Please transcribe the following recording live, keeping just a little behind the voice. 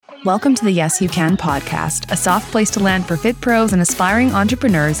Welcome to the Yes You Can podcast, a soft place to land for fit pros and aspiring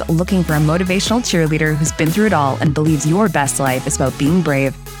entrepreneurs looking for a motivational cheerleader who's been through it all and believes your best life is about being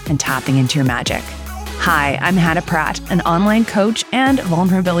brave and tapping into your magic. Hi, I'm Hannah Pratt, an online coach and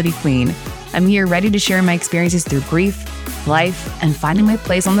vulnerability queen. I'm here ready to share my experiences through grief, life, and finding my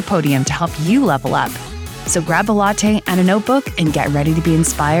place on the podium to help you level up. So grab a latte and a notebook and get ready to be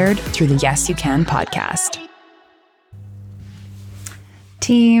inspired through the Yes You Can podcast.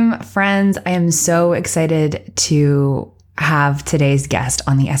 Team, friends, I am so excited to have today's guest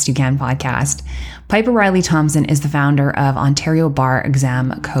on the Yes You Can podcast. Piper Riley-Thompson is the founder of Ontario Bar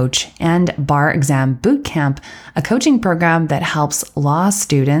Exam Coach and Bar Exam Bootcamp, a coaching program that helps law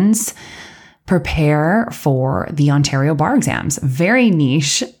students prepare for the Ontario bar exams. Very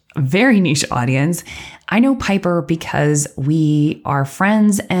niche audience. I know Piper because we are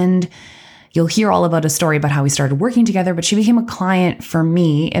friends, and you'll hear all about a story about how we started working together, but she became a client for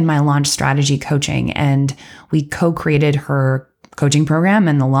me in my launch strategy coaching, and we co-created her coaching program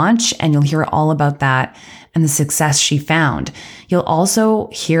and the launch, and you'll hear all about that and the success she found. You'll also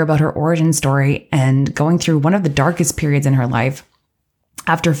hear about her origin story and going through one of the darkest periods in her life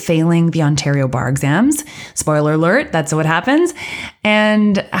after failing the Ontario bar exams. Spoiler alert, that's what happens.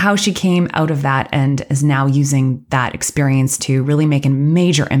 And how she came out of that and is now using that experience to really make a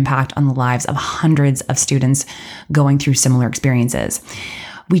major impact on the lives of hundreds of students going through similar experiences.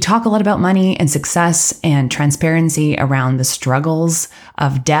 We talk a lot about money and success and transparency around the struggles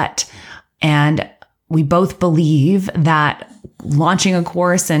of debt. And we both believe that launching a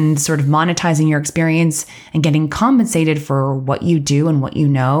course and sort of monetizing your experience and getting compensated for what you do and what you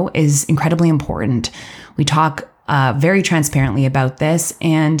know is incredibly important. We talk very transparently about this.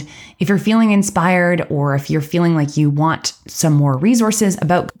 And if you're feeling inspired, or if you're feeling like you want some more resources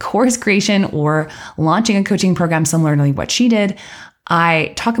about course creation or launching a coaching program similarly to what she did,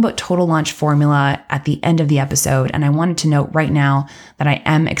 I talk about Total Launch Formula at the end of the episode. And I wanted to note right now that I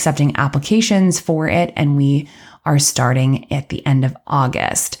am accepting applications for it, and we are starting at the end of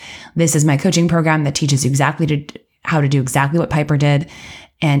August. This is my coaching program that teaches you how to do exactly what Piper did.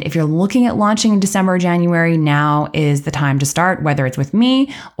 And if you're looking at launching in December or January, now is the time to start, whether it's with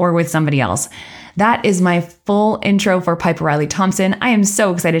me or with somebody else. That is my full intro for Piper Riley-Thompson. I am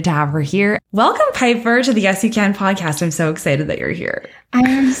so excited to have her here. Welcome, Piper, to the Yes You Can podcast. I'm so excited that you're here. I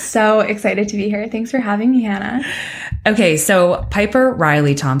am so excited to be here. Thanks for having me, Hannah. Okay, so Piper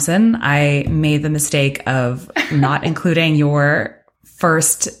Riley-Thompson, I made the mistake of not including your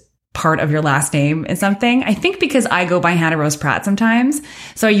first part of your last name in something. I think because I go by Hannah Rose Pratt sometimes.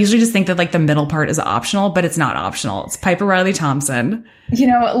 So I usually just think that like the middle part is optional, but it's not optional. It's Piper Riley-Thompson. You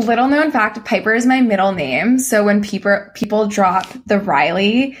know, little known fact, Piper is my middle name. So when people drop the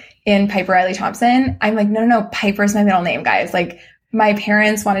Riley in Piper Riley-Thompson, I'm like, no, Piper is my middle name, guys. Like, my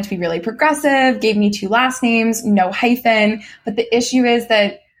parents wanted to be really progressive, gave me 2 last names, no hyphen. But the issue is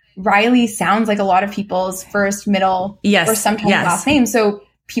that Riley sounds like a lot of people's first, middle, or sometimes last name. So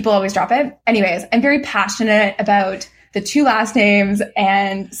people always drop it. Anyways, I'm very passionate about the 2 last names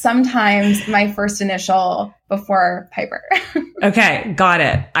and sometimes my first initial before Piper. Okay, got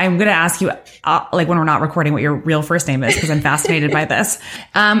it. I'm going to ask you, like when we're not recording, what your real first name is, because I'm fascinated by this.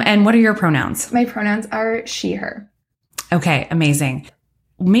 And what are your pronouns? My pronouns are she, her. Okay, amazing.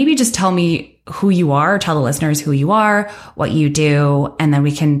 Maybe just tell me who you are, tell the listeners who you are, what you do, and then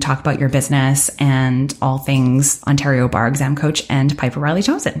we can talk about your business and all things Ontario Bar Exam Coach and Piper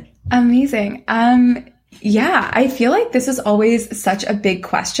Riley-Thompson. Amazing. Yeah, I feel like this is always such a big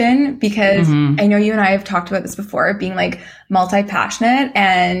question because I know you and I have talked about this before, being like multi-passionate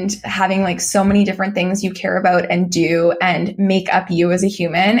and having like so many different things you care about and do and make up you as a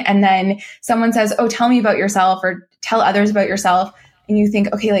human. And then someone says, oh, tell me about yourself or tell others about yourself. And you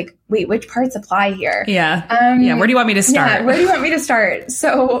think, okay, like, wait, which parts apply here? Yeah. Where do you want me to start? Yeah, where do you want me to start?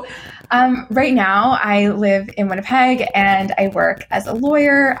 So right now I live in Winnipeg and I work as a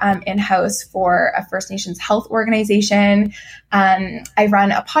lawyer in-house for a First Nations health organization. I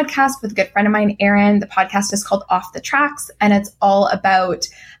run a podcast with a good friend of mine, Erin. The podcast is called Off the Tracks, and it's all about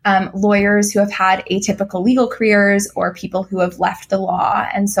lawyers who have had atypical legal careers or people who have left the law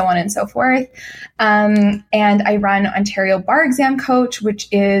and so on and so forth. And I run Ontario Bar Exam Coach, which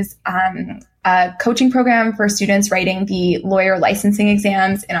is a coaching program for students writing the lawyer licensing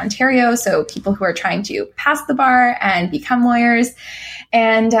exams in Ontario. So people who are trying to pass the bar and become lawyers.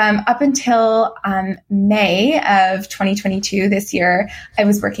 And up until May of 2022, this year, I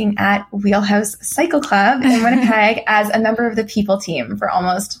was working at Wheelhouse Cycle Club in Winnipeg as a member of the people team for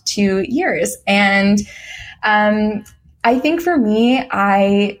almost 2 years. And I think for me,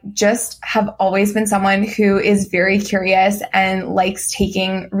 I just have always been someone who is very curious and likes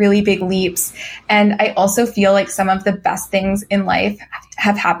taking really big leaps. And I also feel like some of the best things in life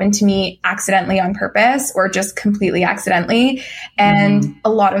have happened to me accidentally on purpose or just completely accidentally. And a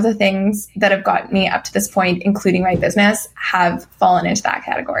lot of the things that have gotten me up to this point, including my business, have fallen into that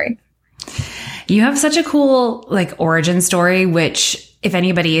category. You have such a cool like origin story, which if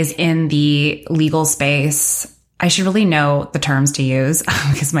anybody is in the legal space, I should really know the terms to use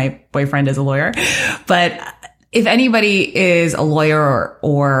because my boyfriend is a lawyer. But if anybody is a lawyer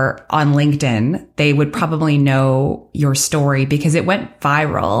or on LinkedIn, they would probably know your story because it went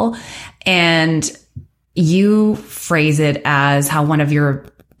viral. And you phrase it as how one of your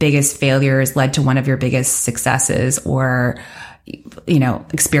biggest failures led to one of your biggest successes or, you know,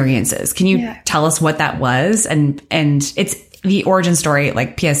 experiences. Can you tell us what that was? And it's the origin story,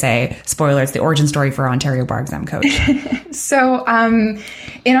 like PSA, spoiler, it's the origin story for Ontario Bar Exam Coach. So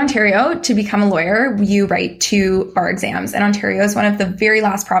in Ontario, to become a lawyer, you write 2 bar exams. And Ontario is one of the very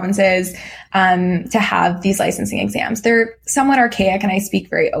last provinces to have these licensing exams. They're somewhat archaic, and I speak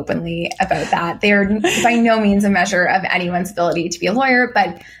very openly about that. They are by no means a measure of anyone's ability to be a lawyer,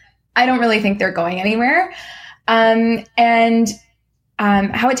 but I don't really think they're going anywhere.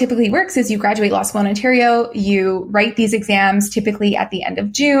 How it typically works is you graduate law school in Ontario, you write these exams typically at the end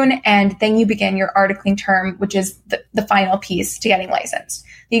of June, and then you begin your articling term, which is the final piece to getting licensed.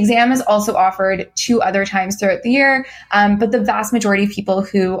 The exam is also offered 2 other times throughout the year, but the vast majority of people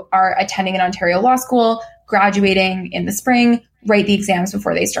who are attending an Ontario law school, graduating in the spring, write the exams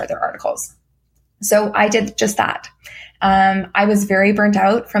before they start their articles. So I did just that. I was very burnt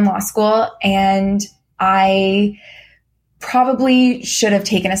out from law school, and I probably should have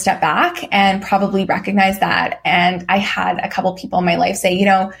taken a step back and probably recognized that. And I had a couple people in my life say, you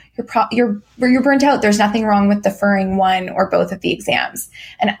know, you're burnt out. There's nothing wrong with deferring one or both of the exams.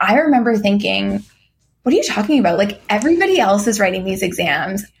 And I remember thinking, what are you talking about? Like, everybody else is writing these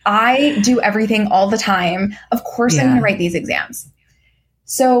exams. I do everything all the time. Of course I'm going to write these exams.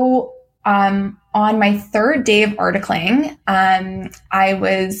 So, on my 3rd day of articling, I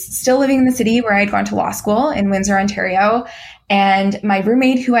was still living in the city where I'd gone to law school in Windsor, Ontario. And my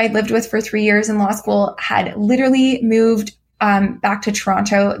roommate, who I'd lived with for 3 years in law school, had literally moved back to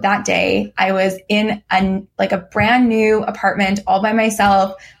Toronto that day. I was in a brand new apartment all by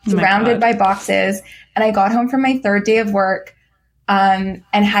myself, surrounded by boxes. And I got home from my 3rd day of work and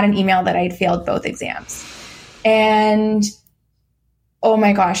had an email that I'd failed both exams. And oh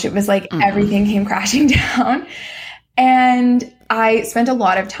my gosh, it was like everything came crashing down. And I spent a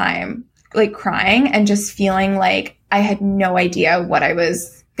lot of time like crying and just feeling like I had no idea what I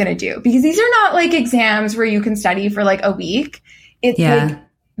was going to do, because these are not like exams where you can study for like a week. It's like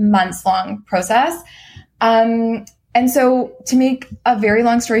months long process. And so to make a very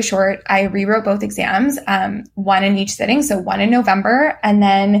long story short, I rewrote both exams, one in each sitting. So one in November, and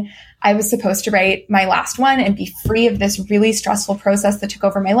then I was supposed to write my last one and be free of this really stressful process that took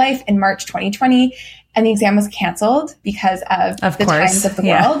over my life in March 2020. And the exam was canceled because of the times of the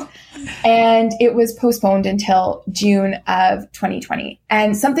world. And it was postponed until June of 2020.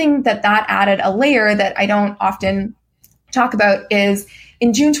 And something that added a layer that I don't often talk about is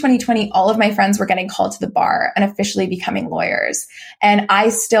in June 2020, all of my friends were getting called to the bar and officially becoming lawyers. And I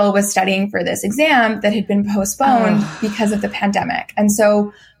still was studying for this exam that had been postponed because of the pandemic. And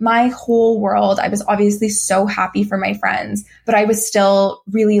so my whole world, I was obviously so happy for my friends, but I was still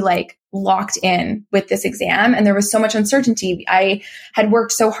really like locked in with this exam. And there was so much uncertainty. I had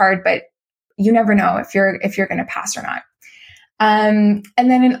worked so hard, but you never know if you're going to pass or not. And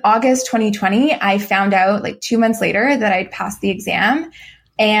then in August 2020, I found out like 2 months later that I'd passed the exam,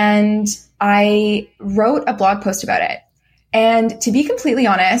 and I wrote a blog post about it. And to be completely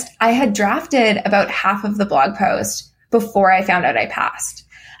honest, I had drafted about half of the blog post before I found out I passed,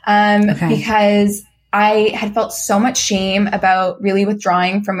 because I had felt so much shame about really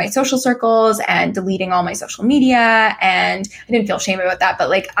withdrawing from my social circles and deleting all my social media. And I didn't feel shame about that,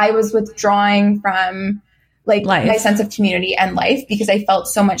 but like I was withdrawing from like life, my sense of community and life, because I felt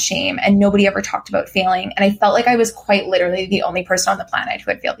so much shame and nobody ever talked about failing. And I felt like I was quite literally the only person on the planet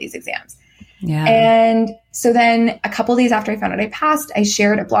who had failed these exams. Yeah. And so then a couple of days after I found out I passed, I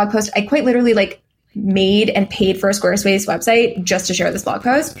shared a blog post. I quite literally like made and paid for a Squarespace website just to share this blog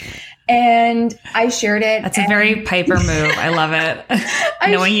post. And I shared it. That's a very Piper move. I love it.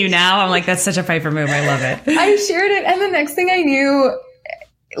 Knowing you now, I'm like, that's such a Piper move. I love it. I shared it. And the next thing I knew,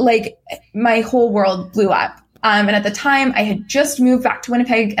 like my whole world blew up. And at the time I had just moved back to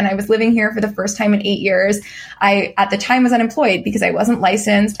Winnipeg and I was living here for the first time in 8 years. I, at the time, was unemployed because I wasn't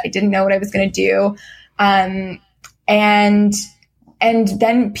licensed. I didn't know what I was going to do. And And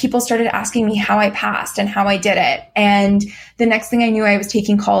then people started asking me how I passed and how I did it. And the next thing I knew, I was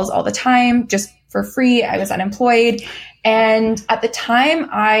taking calls all the time just for free. I was unemployed. And at the time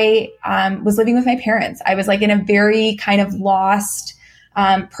I was living with my parents. I was like in a very kind of lost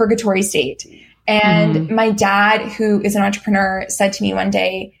purgatory state. And my dad, who is an entrepreneur, said to me one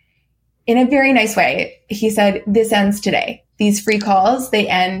day in a very nice way, he said, "This ends today. These free calls, they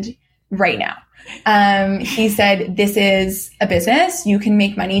end right now." He said, "This is a business. You can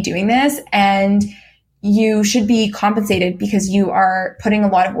make money doing this, and you should be compensated because you are putting a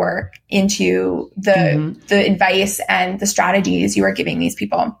lot of work into the advice and the strategies you are giving these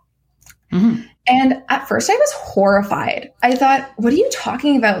people." And at first I was horrified. I thought, what are you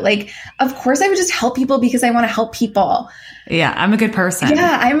talking about? Like, of course I would just help people because I want to help people. Yeah, I'm a good person.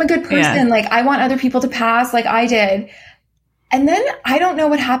 Yeah, I'm a good person. Yeah. Like, I want other people to pass like I did. And then I don't know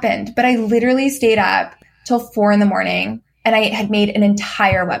what happened, but I literally stayed up till 4 a.m. and I had made an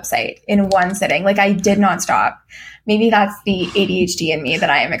entire website in one sitting. Like, I did not stop. Maybe that's the ADHD in me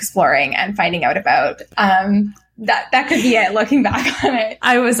that I am exploring and finding out about. That could be it, looking back on it.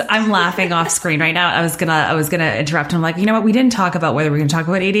 I'm laughing off screen right now. I was gonna interrupt. I'm like, you know what? We didn't talk about whether we're going to talk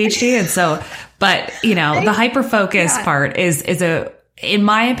about ADHD. And so, but you know, the hyper focus part is in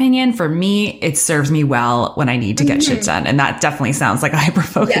my opinion, for me, it serves me well when I need to get shit done. And that definitely sounds like a hyper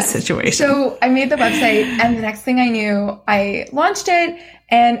focus situation. So I made the website, and the next thing I knew, I launched it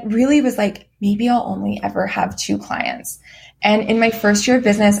and really was like, maybe I'll only ever have 2 clients. And in my first year of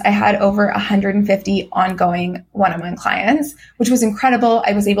business, I had over 150 ongoing one-on-one clients, which was incredible.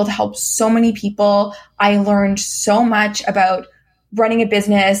 I was able to help so many people. I learned so much about running a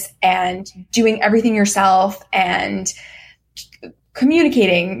business and doing everything yourself and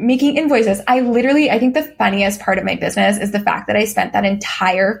communicating, making invoices. I think the funniest part of my business is the fact that I spent that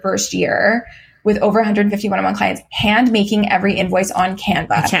entire first year with over 150 one-on-one clients, hand making every invoice on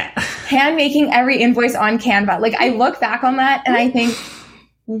Canva. Hand making every invoice on Canva. Like, I look back on that and I think,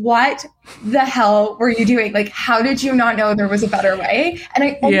 what the hell were you doing? Like, how did you not know there was a better way? And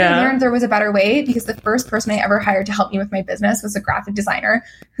I only learned there was a better way because the first person I ever hired to help me with my business was a graphic designer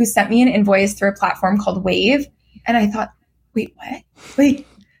who sent me an invoice through a platform called Wave. And I thought, wait, what? Like,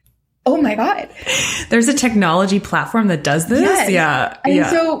 oh my God. There's a technology platform that does this? Yes. Yeah. And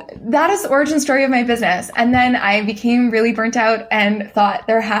so that is the origin story of my business. And then I became really burnt out and thought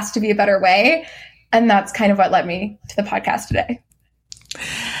there has to be a better way. And that's kind of what led me to the podcast today.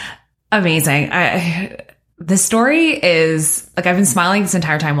 Amazing. The story is like, I've been smiling this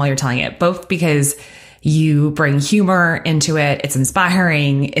entire time while you're telling it, both because you bring humor into it. It's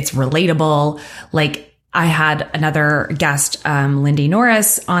inspiring. It's relatable. Like, I had another guest, Lindy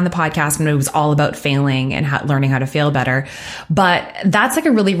Norris, on the podcast, and it was all about failing and learning how to fail better. But that's like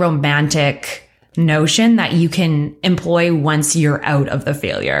a really romantic notion that you can employ once you're out of the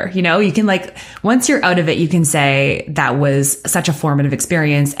failure. You know, you can once you're out of it, you can say that was such a formative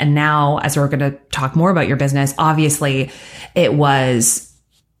experience. And now, as we're going to talk more about your business, obviously it's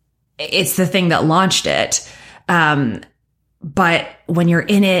the thing that launched it. But when you're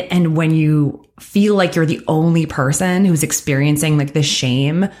in it and when you feel like you're the only person who's experiencing like the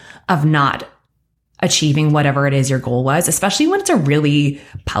shame of not achieving whatever it is your goal was, especially when it's a really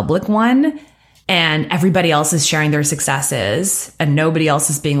public one and everybody else is sharing their successes and nobody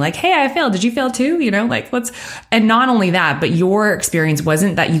else is being like, "Hey, I failed. Did you fail too?" You know, like and not only that, but your experience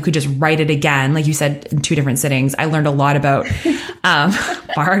wasn't that you could just write it again. Like you said, in 2 different sittings. I learned a lot about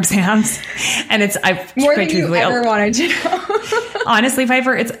bar exams, and I've more than you ever wanted to know. Honestly,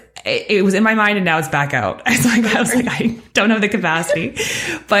 Piper, it was in my mind and now it's back out. I was like, I don't have the capacity,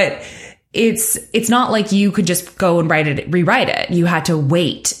 but it's not like you could just go and rewrite it. You had to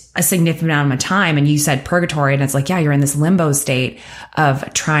wait a significant amount of time. And you said purgatory, and it's like, yeah, you're in this limbo state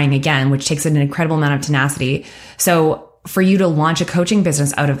of trying again, which takes an incredible amount of tenacity. So for you to launch a coaching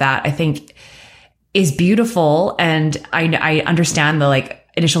business out of that, I think is beautiful. And I understand the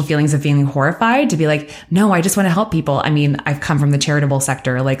initial feelings of feeling horrified to be like, no, I just want to help people. I mean, I've come from the charitable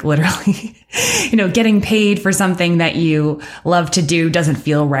sector, like literally, you know, getting paid for something that you love to do doesn't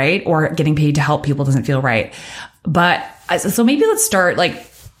feel right, or getting paid to help people doesn't feel right. But so maybe let's start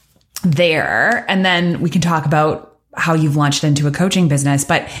there, and then we can talk about how you've launched into a coaching business.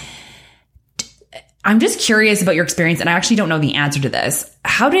 But I'm just curious about your experience, and I actually don't know the answer to this.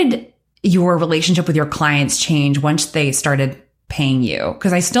 How did your relationship with your clients change once they started paying you?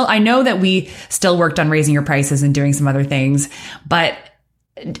 Because I know that we still worked on raising your prices and doing some other things, but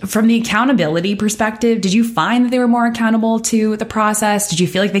from the accountability perspective, did you find that they were more accountable to the process? Did you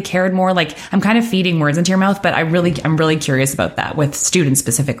feel like they cared more? Like, I'm kind of feeding words into your mouth, but I'm really curious about that with students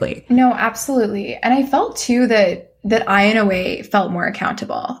specifically. No, absolutely. And I felt too that that I, in a way, felt more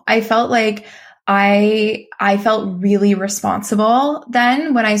accountable. I felt like I felt really responsible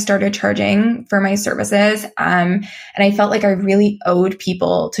then when I started charging for my services. And I felt like I really owed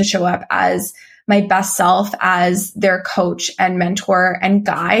people to show up as my best self, as their coach and mentor and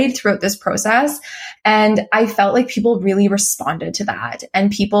guide throughout this process. And I felt like people really responded to that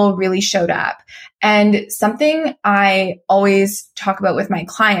and people really showed up. And something I always talk about with my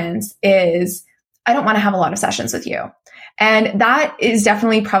clients is I don't want to have a lot of sessions with you. And that is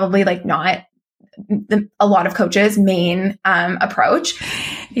definitely probably like not a lot of coaches' main approach.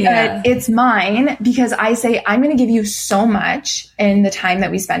 Yeah. But it's mine because I say, I'm going to give you so much in the time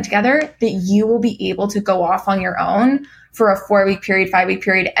that we spend together that you will be able to go off on your own for a 4-week period, 5-week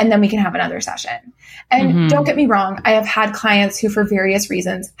period, and then we can have another session. And don't get me wrong, I have had clients who, for various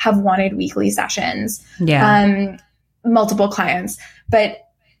reasons, have wanted weekly sessions. Yeah. Multiple clients. But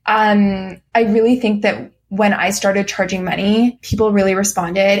I really think that when I started charging money, people really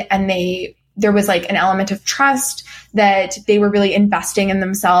responded, and there was like an element of trust that they were really investing in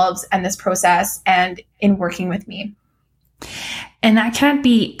themselves and this process and in working with me. And that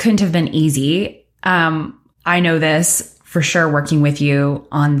couldn't have been easy. I know this for sure, working with you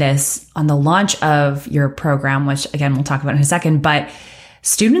on the launch of your program, which again, we'll talk about in a second, but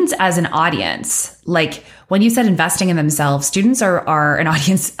students as an audience, like when you said investing in themselves, students are an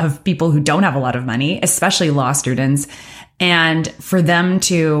audience of people who don't have a lot of money, especially law students. And for them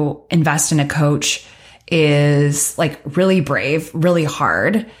to invest in a coach is like really brave, really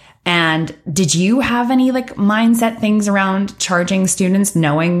hard. And did you have any like mindset things around charging students,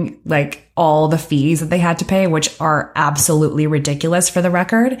 knowing like all the fees that they had to pay, which are absolutely ridiculous for the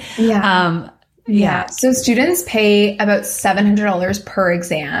record? Yeah. So students pay about $700 per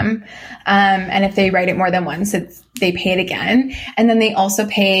exam. And if they write it more than once, they pay it again. And then they also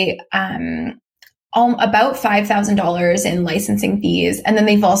pay, about $5,000 in licensing fees. And then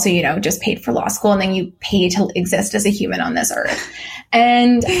they've also, just paid for law school, and then you pay to exist as a human on this earth.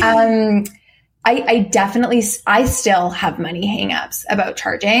 And, I still have money hangups about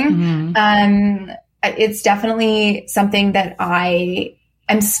charging. It's definitely something that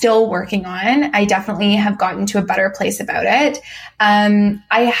I'm still working on. I definitely have gotten to a better place about it.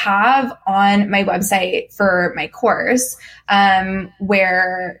 I have on my website for my course,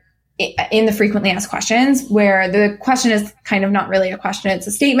 where in the frequently asked questions, where the question is kind of not really a question, it's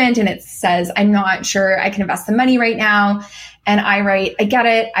a statement, and it says, I'm not sure I can invest the money right now. And I write, I get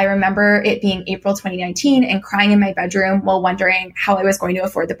it. I remember it being April 2019 and crying in my bedroom while wondering how I was going to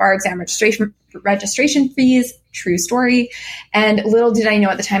afford the bar exam registration fees. True story. And little did I know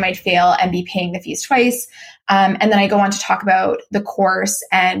at the time I'd fail and be paying the fees twice. And then I go on to talk about the course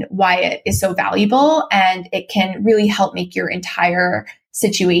and why it is so valuable, and it can really help make your entire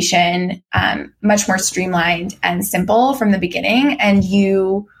situation much more streamlined and simple from the beginning. And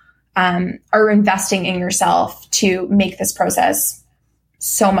you are investing in yourself to make this process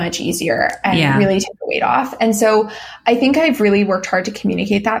so much easier and really take the weight off. And so I think I've really worked hard to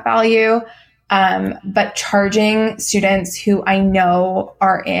communicate that value. But charging students who I know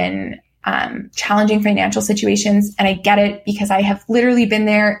are in challenging financial situations, and I get it because I have literally been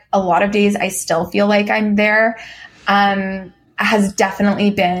there. A lot of days I still feel like I'm there, has definitely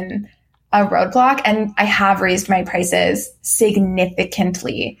been a roadblock. And I have raised my prices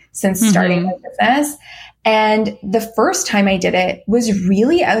significantly since starting my business. And the first time I did it was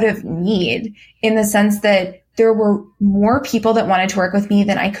really out of need, in the sense that there were more people that wanted to work with me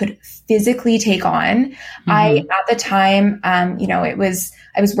than I could physically take on. At the time,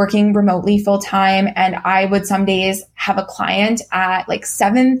 I was working remotely full time, and I would some days have a client at like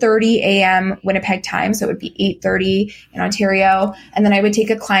 7:30 a.m. Winnipeg time. So it would be 8:30 in Ontario. And then I would take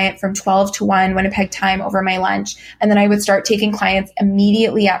a client from 12 to 1 Winnipeg time over my lunch. And then I would start taking clients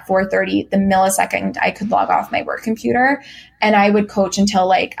immediately at 4:30, the millisecond I could log off my work computer. And I would coach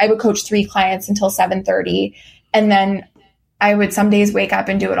I would coach 3 clients until 7:30. And then I would some days wake up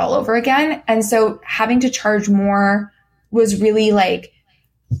and do it all over again. And so having to charge more was really like,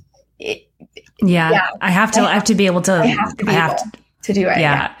 I have to be able to, I have to do it.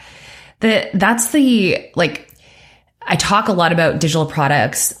 Yeah. I talk a lot about digital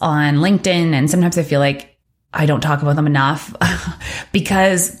products on LinkedIn, and sometimes I feel like I don't talk about them enough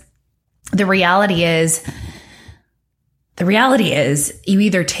because the reality is you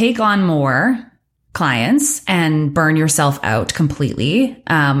either take on more clients and burn yourself out completely.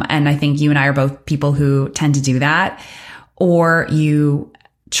 And I think you and I are both people who tend to do that, or you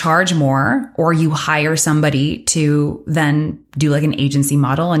charge more, or you hire somebody to then do like an agency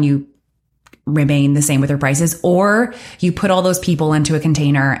model, and you remain the same with your prices, or you put all those people into a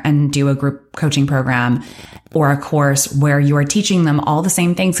container and do a group coaching program or a course where you are teaching them all the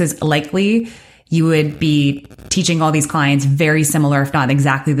same things, because likely you would be teaching all these clients very similar, if not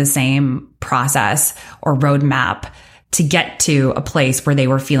exactly the same process or roadmap to get to a place where they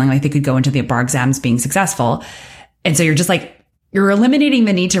were feeling like they could go into the bar exams being successful. And so you're just like, you're eliminating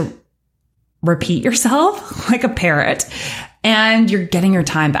the need to repeat yourself like a parrot, and you're getting your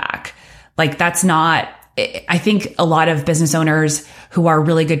time back. Like that's not, I think a lot of business owners who are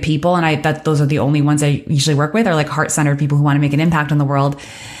really good people, and I bet those are the only ones I usually work with, are like heart-centered people who want to make an impact on the world.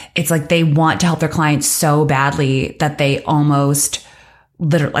 It's like they want to help their clients so badly that they almost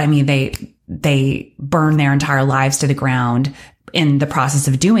literally, I mean, they burn their entire lives to the ground in the process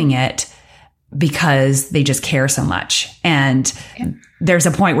of doing it because they just care so much. And there's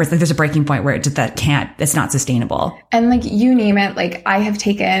a point where there's a breaking point where it's not sustainable. And like you name it, like I have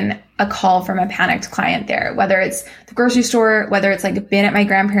taken a call from a panicked client there, whether it's the grocery store, whether it's like been at my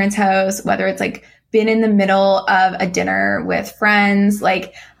grandparents' house, whether it's like been in the middle of a dinner with friends.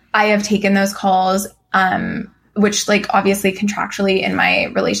 Like I have taken those calls, which like obviously contractually in my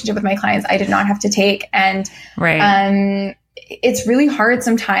relationship with my clients, I did not have to take. And it's really hard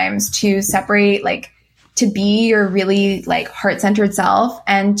sometimes to separate, like to be your really like heart-centered self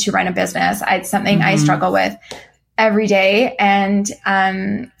and to run a business. It's something I struggle with every day. And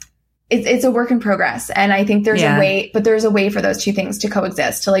it's a work in progress. And I think there's a way for those two things to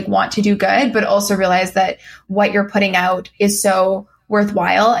coexist, to like want to do good, but also realize that what you're putting out is so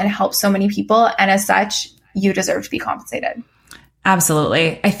worthwhile and helps so many people. And as such, you deserve to be compensated.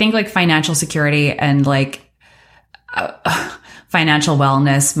 Absolutely. I think like financial security and like financial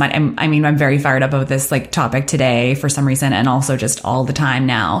wellness. I'm very fired up about this like topic today for some reason, and also just all the time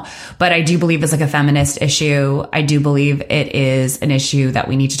now. But I do believe it's like a feminist issue. I do believe it is an issue that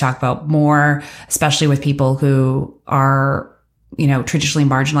we need to talk about more, especially with people who are, you know, traditionally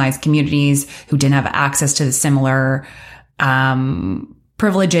marginalized communities who didn't have access to the similar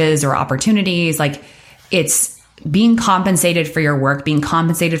privileges or opportunities. Like it's being compensated for your work, being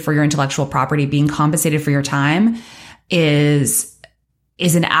compensated for your intellectual property, being compensated for your time is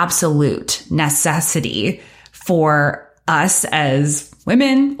an absolute necessity for us as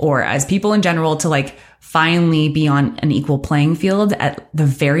women or as people in general to like finally be on an equal playing field, at the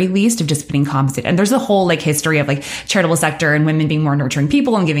very least, of just being compensated. And there's a whole like history of like charitable sector and women being more nurturing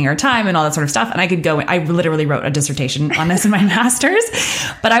people and giving our time and all that sort of stuff. And I literally wrote a dissertation on this in my master's,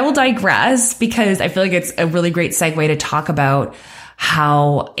 but I will digress because I feel like it's a really great segue to talk about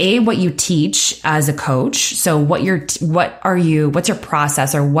how what you teach as a coach. So what's your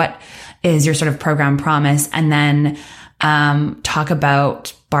process, or what is your sort of program promise? And then talk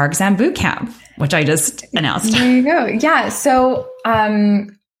about Bar Exam Bootcamp, which I just announced. There you go. Yeah. So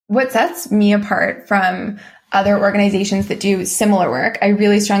what sets me apart from other organizations that do similar work, I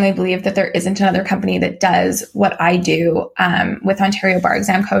really strongly believe that there isn't another company that does what I do with Ontario Bar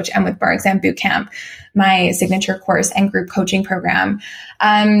Exam Coach and with Bar Exam Bootcamp, my signature course and group coaching program.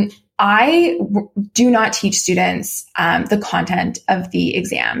 I do not teach students the content of the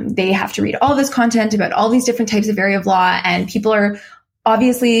exam. They have to read all this content about all these different types of area of law, and people are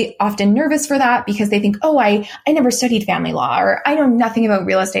obviously often nervous for that because they think, oh, I never studied family law, or I know nothing about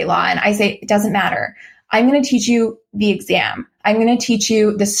real estate law. And I say, it doesn't matter. I'm going to teach you the exam. I'm going to teach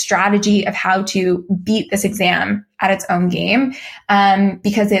you the strategy of how to beat this exam at its own game,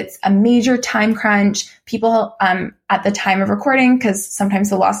 because it's a major time crunch. People at the time of recording, because sometimes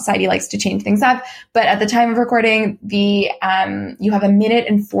the Law Society likes to change things up, but at the time of recording, you have 1 minute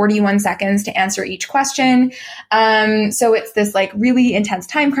and 41 seconds to answer each question. So it's this like really intense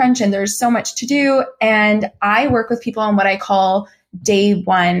time crunch, and there's so much to do. And I work with people on what I call day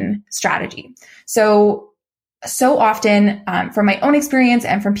one strategy. So often, from my own experience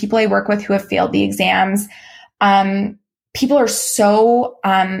and from people I work with who have failed the exams, people are so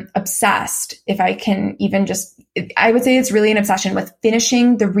obsessed, if I can even I would say it's really an obsession with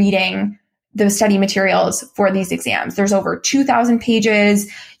finishing the reading, the study materials for these exams. There's over 2,000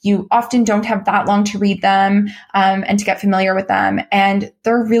 pages. You often don't have that long to read them and to get familiar with them. And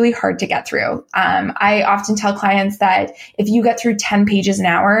they're really hard to get through. I often tell clients that if you get through 10 pages an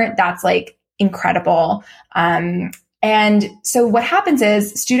hour, that's like incredible. And so what happens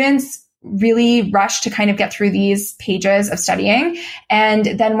is students really rush to kind of get through these pages of studying. And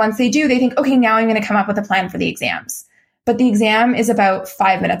then once they do, they think, okay, now I'm going to come up with a plan for the exams. But the exam is about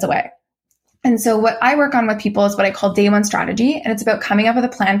 5 minutes away. And so what I work on with people is what I call day one strategy. And it's about coming up with a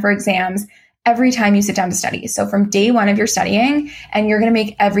plan for exams every time you sit down to study. So from day one of your studying, and you're going to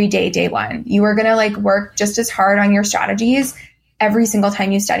make every day one. You are going to like work just as hard on your strategies every single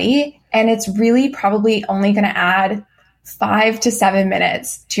time you study. And it's really probably only going to add 5 to 7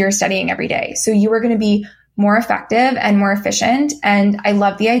 minutes to your studying every day. So you are going to be more effective and more efficient. And I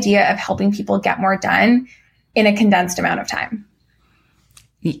love the idea of helping people get more done in a condensed amount of time.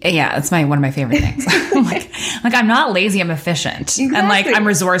 Yeah, it's one of my favorite things. like I'm not lazy, I'm efficient. Exactly. And like I'm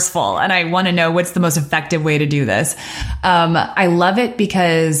resourceful and I want to know what's the most effective way to do this. I love it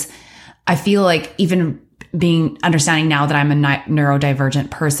because I feel like even understanding now that I'm a neurodivergent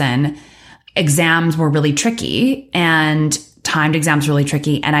person, exams were really tricky and timed exams were really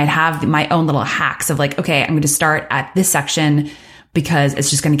tricky. And I'd have my own little hacks of like, okay, I'm going to start at this section because it's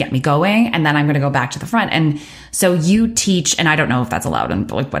just going to get me going. And then I'm going to go back to the front. And so you teach, and I don't know if that's allowed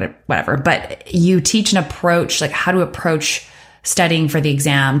and like whatever, but you teach an approach, like how to approach studying for the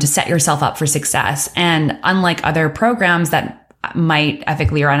exam to set yourself up for success. And unlike other programs that might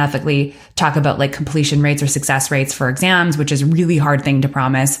ethically or unethically talk about like completion rates or success rates for exams, which is a really hard thing to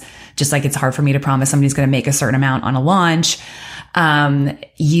promise, just like it's hard for me to promise somebody's going to make a certain amount on a launch.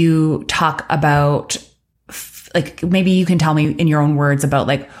 You talk about like, maybe you can tell me in your own words about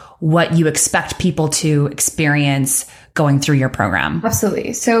like what you expect people to experience going through your program.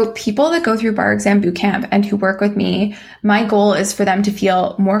 Absolutely. So people that go through Bar Exam Bootcamp and who work with me, my goal is for them to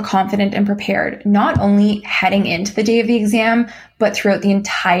feel more confident and prepared, not only heading into the day of the exam, but throughout the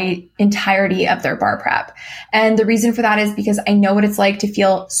entirety of their bar prep. And the reason for that is because I know what it's like to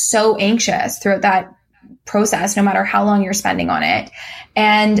feel so anxious throughout that process, no matter how long you're spending on it.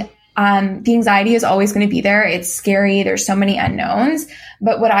 And the anxiety is always going to be there. It's scary. There's so many unknowns.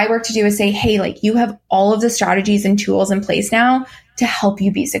 But what I work to do is say, hey, like you have all of the strategies and tools in place now to help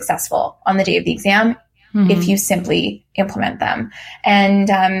you be successful on the day of the exam if you simply implement them. And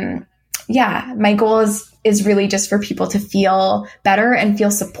my goal is really just for people to feel better and feel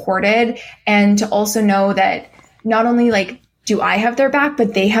supported, and to also know that not only like do I have their back,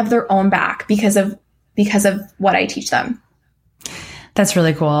 but they have their own back because of what I teach them. That's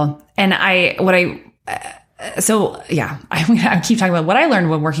really cool. And I keep talking about what I learned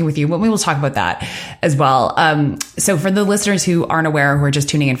when working with you, but we will talk about that as well. So for the listeners who aren't aware, who are just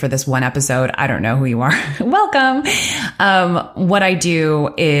tuning in for this one episode, I don't know who you are. Welcome. What I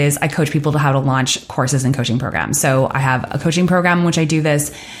do is I coach people to how to launch courses and coaching programs. So I have a coaching program in which I do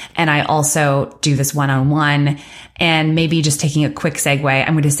this, and I also do this one-on-one. And maybe just taking a quick segue,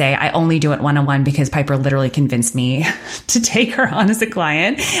 I'm going to say I only do it one-on-one because Piper literally convinced me to take her on as a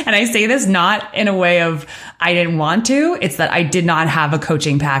client. And I say this not in a way of I didn't want to. It's that I did not have a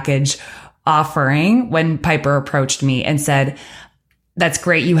coaching package offering when Piper approached me and said, that's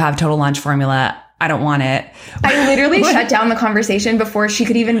great. You have Total Launch Formula. I don't want it. I literally shut down the conversation before she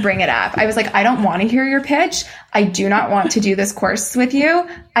could even bring it up. I was like, I don't want to hear your pitch. I do not want to do this course with you.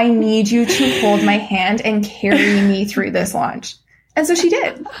 I need you to hold my hand and carry me through this launch. And so she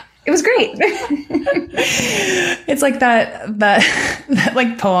did. It was great. It's like that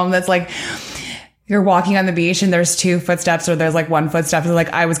like poem that's like, you're walking on the beach and there's 2 footsteps or there's like 1 footstep. So like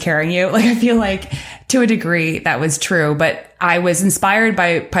I was carrying you. Like I feel like to a degree that was true, but I was inspired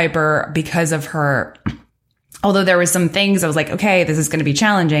by Piper because of her. Although there was some things I was like, okay, this is going to be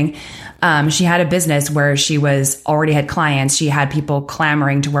challenging. She had a business where she already had clients. She had people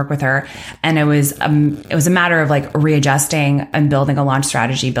clamoring to work with her. And it was a matter of like readjusting and building a launch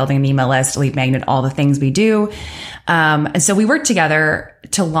strategy, building an email list, lead magnet, all the things we do. And so we worked together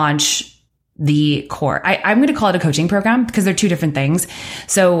to launch the core. I'm going to call it a coaching program because they're 2 different things.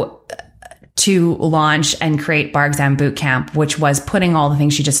 So to launch and create Bar Exam Bootcamp, which was putting all the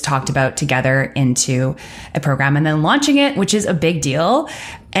things she just talked about together into a program, and then launching it, which is a big deal.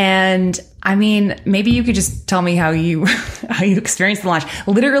 And I mean, maybe you could just tell me how you experienced the launch.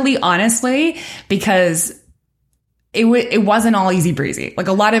 Literally, honestly, because it wasn't all easy breezy. Like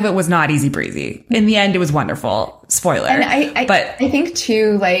a lot of it was not easy breezy. In the end, it was wonderful. Spoiler. And I think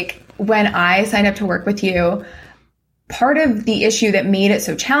too, like when I signed up to work with you, part of the issue that made it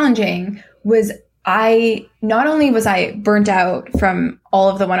so challenging was not only was I burnt out from all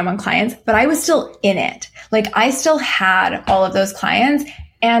of the one-on-one clients, but I was still in it. Like I still had all of those clients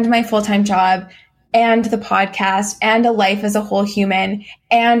and my full-time job and the podcast and a life as a whole human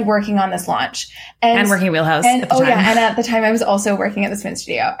and working on this launch. And working at Wheelhouse at the time. Yeah. And at the time I was also working at the Spin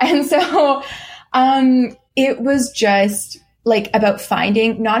Studio. And so it was just like about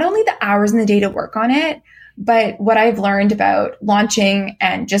finding not only the hours in the day to work on it, but what I've learned about launching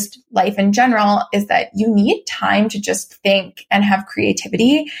and just life in general is that you need time to just think and have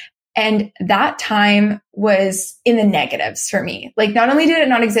creativity. And that time was in the negatives for me. Like not only did it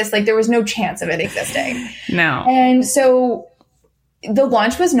not exist, like there was no chance of it existing. No. And so the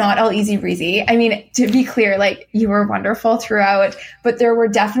launch was not all easy breezy. I mean, to be clear, like you were wonderful throughout, but there were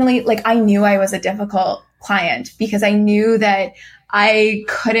definitely, like, I knew I was a difficult client because I knew that I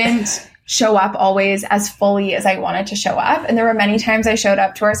couldn't show up always as fully as I wanted to show up. And there were many times I showed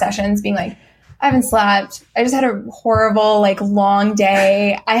up to our sessions being like, I haven't slept. I just had a horrible, like, long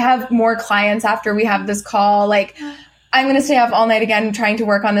day. I have more clients after we have this call. Like, I'm going to stay up all night again trying to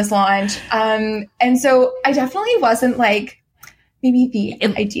work on this launch. And so I definitely wasn't like maybe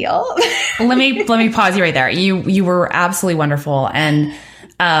the ideal. let me pause you right there. You were absolutely wonderful. And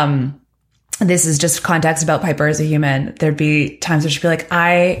this is just context about Piper as a human. There'd be times where she'd be like,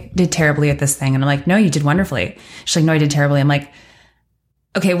 I did terribly at this thing. And I'm like, no, you did wonderfully. She's like, no, I did terribly. I'm like,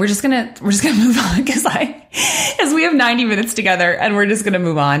 okay, we're just gonna move on because we have 90 minutes together and we're just gonna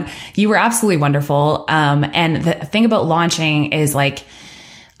move on. You were absolutely wonderful. And the thing about launching is like,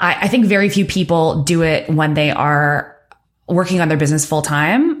 I think very few people do it when they are working on their business full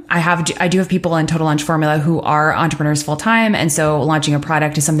time. I do have people in Total Launch Formula who are entrepreneurs full time. And so launching a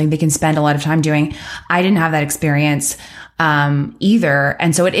product is something they can spend a lot of time doing. I didn't have that experience, either.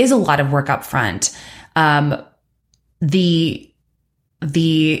 And so it is a lot of work up front.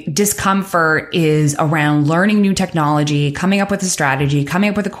 The discomfort is around learning new technology, coming up with a strategy, coming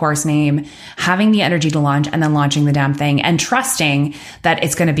up with a course name, having the energy to launch, and then launching the damn thing and trusting that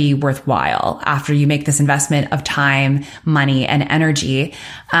it's going to be worthwhile after you make this investment of time, money, and energy.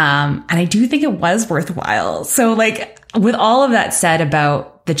 And I do think it was worthwhile. So like with all of that said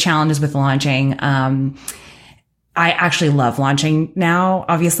about the challenges with launching, I actually love launching now.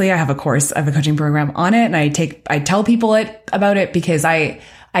 Obviously, I have a coaching program on it, and I tell people about it because I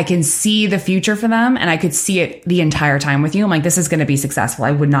can see the future for them, and I could see it the entire time with you. I'm like, this is going to be successful.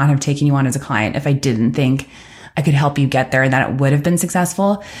 I would not have taken you on as a client if I didn't think I could help you get there and that it would have been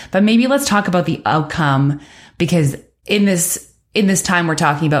successful. But maybe let's talk about the outcome, because in this time we're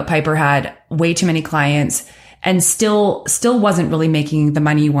talking about, Piper had way too many clients and still wasn't really making the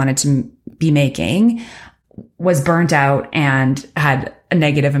money you wanted to be making, was burnt out, and had a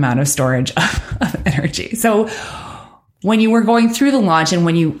negative amount of storage of energy. So when you were going through the launch and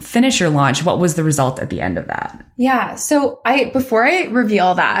when you finish your launch, what was the result at the end of that? Yeah. So before I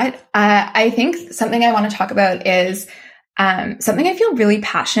reveal that, I think something I want to talk about is something I feel really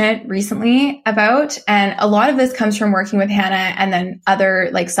passionate recently about. And a lot of this comes from working with Hannah and then other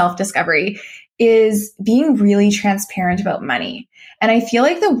like self-discovery, is being really transparent about money. And I feel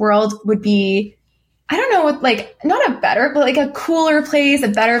like the world would be, I don't know, like not a better, but like a cooler place, a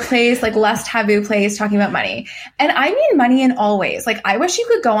better place, like less taboo place talking about money. And I mean money in all ways. Like I wish you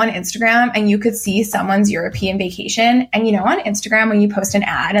could go on Instagram and you could see someone's European vacation. And you know, on Instagram, when you post an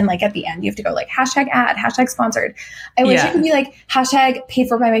ad and like at the end, you have to go like hashtag ad, hashtag sponsored. I wish it could be like hashtag paid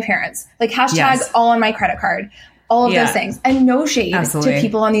for by my parents, like hashtag all on my credit card, all of those things. And no shade to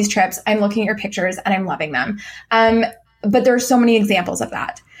people on these trips. I'm looking at your pictures and I'm loving them. But there are so many examples of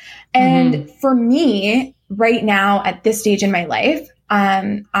that. And for me, right now at this stage in my life,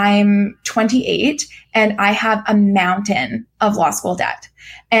 I'm 28 and I have a mountain of law school debt.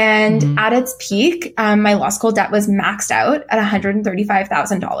 And at its peak, my law school debt was maxed out at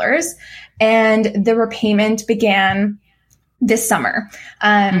 $135,000. And the repayment began this summer,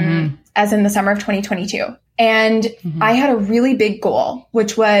 as in the summer of 2022. And I had a really big goal,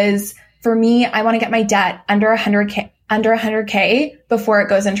 which was, for me, I want to get my debt under 100K before it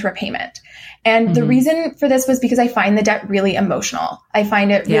goes into repayment. And the reason for this was because I find the debt really emotional. I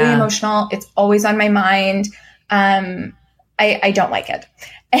find it really emotional. It's always on my mind. I don't like it.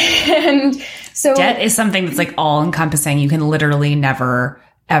 And so debt is something that's like all encompassing. You can literally never,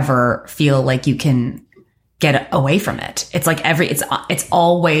 ever feel like you can get away from it. It's like it's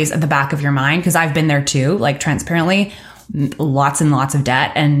always at the back of your mind. Cause I've been there too, like transparently, lots and lots of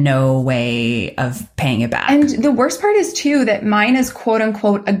debt and no way of paying it back. And the worst part is too, that mine is quote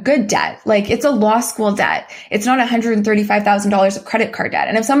unquote a good debt. Like it's a law school debt. It's not $135,000 of credit card debt.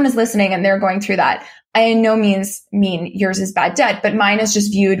 And if someone is listening and they're going through that, I in no means mean yours is bad debt, but mine is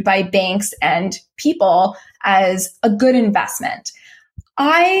just viewed by banks and people as a good investment.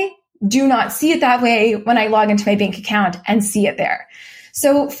 I do not see it that way when I log into my bank account and see it there.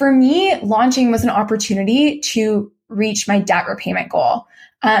 So for me, launching was an opportunity to reach my debt repayment goal.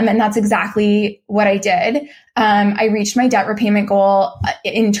 And that's exactly what I did. I reached my debt repayment goal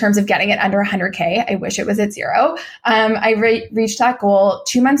in terms of getting it under 100K. I wish it was at 0. I reached that goal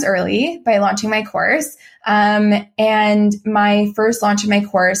 2 months early by launching my course. And my first launch of my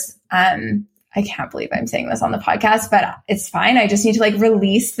course, I can't believe I'm saying this on the podcast, but it's fine. I just need to like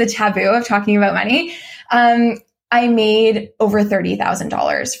release the taboo of talking about money. I made over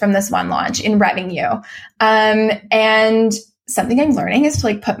 $30,000 from this one launch in revenue. And something I'm learning is to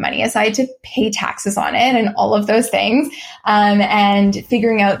like put money aside to pay taxes on it and all of those things, and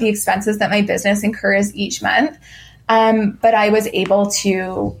figuring out the expenses that my business incurs each month. But I was able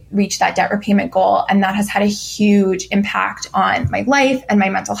to reach that debt repayment goal, and that has had a huge impact on my life and my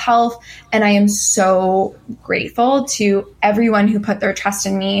mental health. And I am so grateful to everyone who put their trust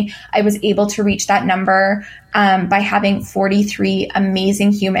in me. I was able to reach that number by having 43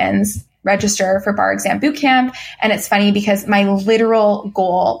 amazing humans register for Bar Exam Bootcamp. And it's funny because my literal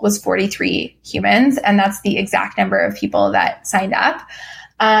goal was 43 humans, and that's the exact number of people that signed up.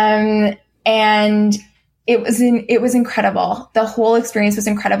 And it was incredible. The whole experience was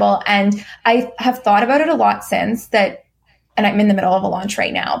incredible. And I have thought about it a lot since that, and I'm in the middle of a launch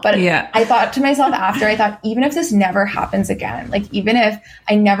right now, but I thought to myself after, I thought, even if this never happens again, like even if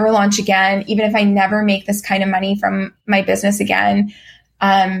I never launch again, even if I never make this kind of money from my business again,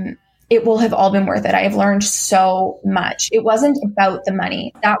 it will have all been worth it. I have learned so much. It wasn't about the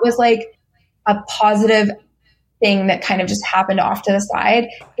money. That was like a positive thing that kind of just happened off to the side.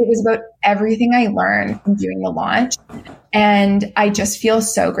 It was about everything I learned from doing the launch. And I just feel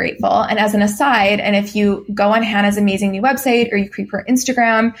so grateful. And as an aside, and if you go on Hannah's amazing new website or you creep her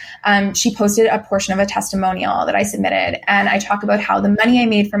Instagram, she posted a portion of a testimonial that I submitted. And I talk about how the money I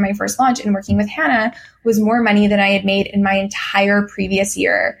made from my first launch and working with Hannah was more money than I had made in my entire previous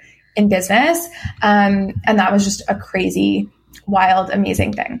year in business. And that was just a crazy, wild,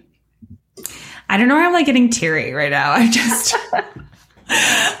 amazing thing. I don't know why I'm like getting teary right now. I'm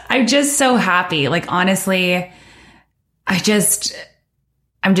just so happy. Like, honestly, I'm just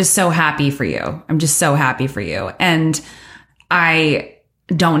so happy for you. I'm just so happy for you. And I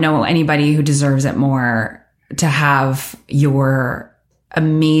don't know anybody who deserves it more to have your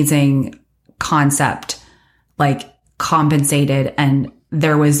amazing concept, like, compensated. And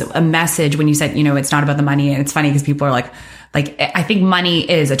there was a message when you said, you know, it's not about the money. And it's funny because people are like, I think money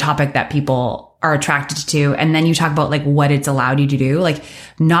is a topic that people are attracted to. And then you talk about like what it's allowed you to do, like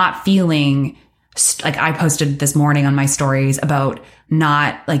not feeling like I posted this morning on my stories about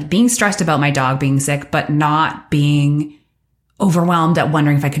not like being stressed about my dog being sick, but not being overwhelmed at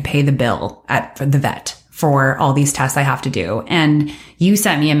wondering if I could pay the bill at the vet for all these tests I have to do. And you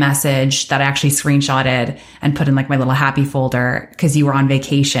sent me a message that I actually screenshotted and put in like my little happy folder because you were on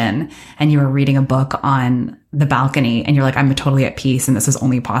vacation and you were reading a book on the balcony and you're like, I'm totally at peace. And this was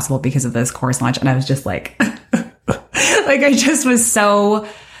only possible because of this course launch. And I was just like, like, I just was so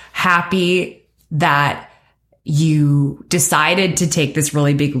happy that you decided to take this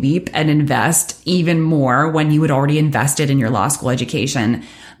really big leap and invest even more when you had already invested in your law school education,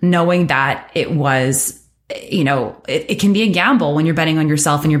 knowing that it was, you know, it can be a gamble when you're betting on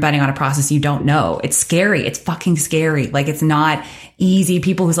yourself and you're betting on a process you don't know. It's scary. It's fucking scary. Like, it's not easy.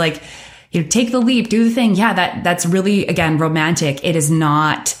 People who's like, you know, take the leap, do the thing. Yeah, that's really, again, romantic. It is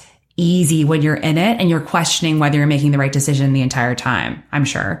not easy when you're in it and you're questioning whether you're making the right decision the entire time, I'm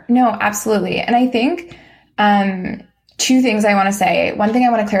sure. No, absolutely. And I think two things I want to say. One thing I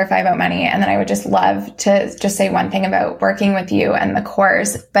want to clarify about money, and then I would just love to just say one thing about working with you and the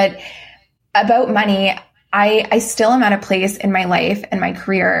course. But about money, I still am at a place in my life and my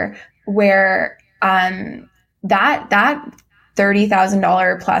career where that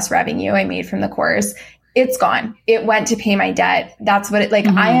 $30,000 plus revenue I made from the course, it's gone. It went to pay my debt. That's what it like.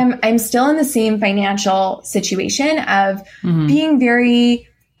 Mm-hmm. I'm still in the same financial situation of being very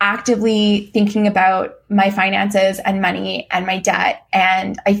actively thinking about my finances and money and my debt.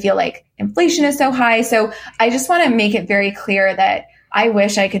 And I feel like inflation is so high. So I just want to make it very clear that I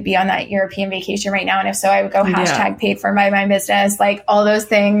wish I could be on that European vacation right now. And if so, I would go hashtag paid for by my business, like all those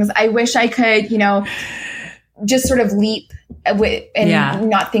things. I wish I could, you know, just sort of leap and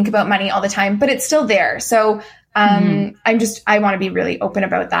not think about money all the time, but it's still there. So I want to be really open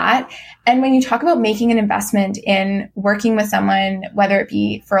about that. And when you talk about making an investment in working with someone, whether it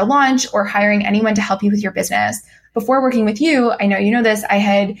be for a launch or hiring anyone to help you with your business, before working with you, I know you know this, I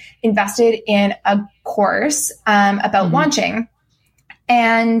had invested in a course about launching,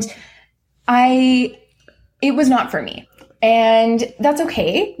 and it was not for me. And that's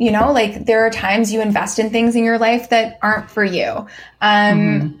okay. You know, like there are times you invest in things in your life that aren't for you.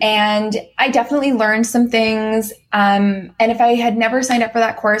 And I definitely learned some things. And if I had never signed up for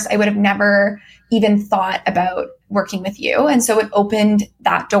that course, I would have never even thought about working with you. And so it opened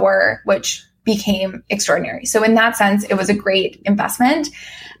that door, which became extraordinary. So in that sense, it was a great investment.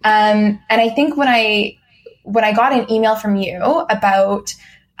 And I think when I got an email from you about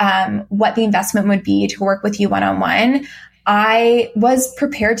what the investment would be to work with you one-on-one, I was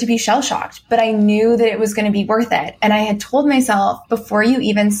prepared to be shell-shocked, but I knew that it was going to be worth it. And I had told myself before you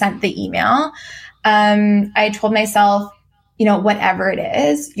even sent the email, I told myself, whatever it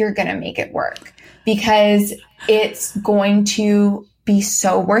is, you're going to make it work because it's going to be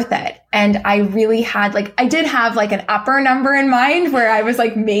so worth it. And I really had I did have an upper number in mind where I was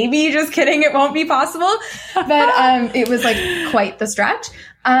like, maybe just kidding, it won't be possible. But it was quite the stretch.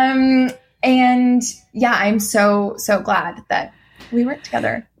 And yeah, I'm so glad that we worked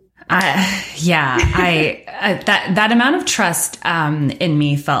together. That amount of trust in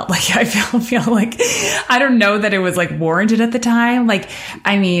me felt like I feel like I don't know that it was warranted at the time.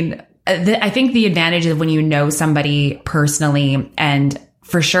 I think the advantage is when you know somebody personally, and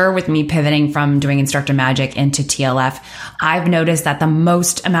for sure with me pivoting from doing Instructor Magic into TLF, I've noticed that the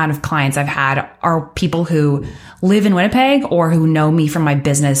most amount of clients I've had are people who live in Winnipeg or who know me from my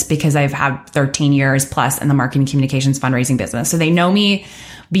business because I've had 13 years plus in the marketing communications fundraising business. So they know me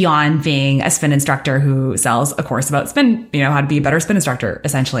beyond being a spin instructor who sells a course about spin, how to be a better spin instructor,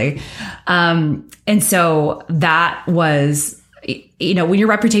 essentially. And so that was, when your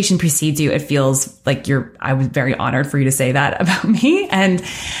reputation precedes you, it feels like I was very honored for you to say that about me. And,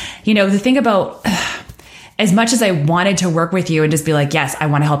 the thing about, as much as I wanted to work with you and just be like, yes, I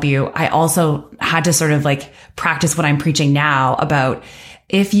want to help you, I also had to sort of practice what I'm preaching now about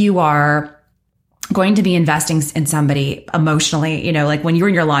if you are going to be investing in somebody emotionally, when you were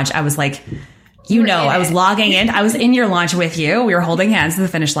in your launch, I was I was logging in, I was in your launch with you. We were holding hands to the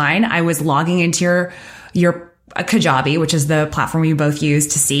finish line. I was logging into your Kajabi, which is the platform we both use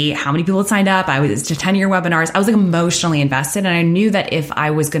to see how many people had signed up. I was to attend your webinars. I was emotionally invested. And I knew that if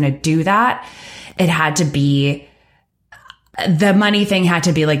I was going to do that, it had to be, the money thing had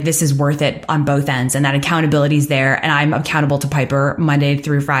to be this is worth it on both ends, and that accountability is there. And I'm accountable to Piper Monday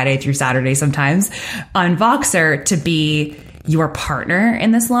through Friday through Saturday sometimes on Voxer to be your partner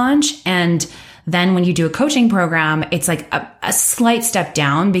in this launch. And then when you do a coaching program, it's a slight step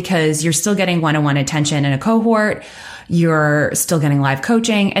down because you're still getting one-on-one attention in a cohort. You're still getting live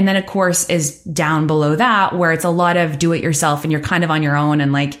coaching. And then a course is down below that where it's a lot of do it yourself and you're kind of on your own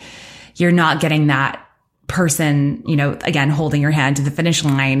and you're not getting that person, again, holding your hand to the finish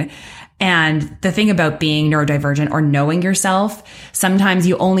line. And the thing about being neurodivergent or knowing yourself, sometimes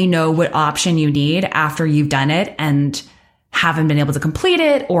you only know what option you need after you've done it and haven't been able to complete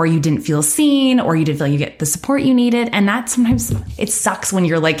it, or you didn't feel seen, or you didn't feel you get the support you needed. And that sometimes it sucks when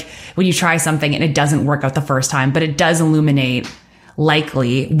you're when you try something and it doesn't work out the first time, but it does illuminate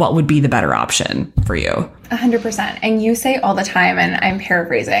likely what would be the better option for you. 100%. And you say all the time, and I'm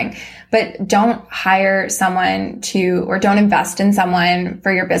paraphrasing, but don't hire someone or don't invest in someone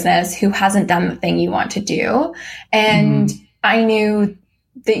for your business who hasn't done the thing you want to do. And I knew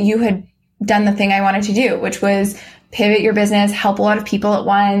that you had done the thing I wanted to do, which was pivot your business, help a lot of people at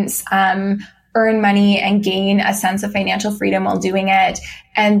once, earn money and gain a sense of financial freedom while doing it.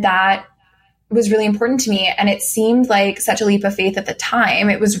 And that was really important to me. And it seemed like such a leap of faith at the time.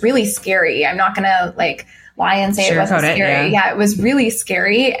 It was really scary. I'm not going to lie and say it wasn't scary. Yeah, it was really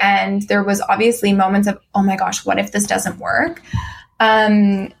scary. And there was obviously moments of, oh my gosh, what if this doesn't work?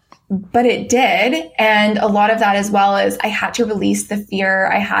 But it did. And a lot of that as well is I had to release the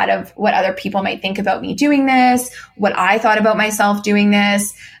fear I had of what other people might think about me doing this, what I thought about myself doing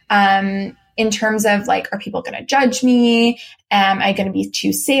this, in terms of are people going to judge me? Am I going to be too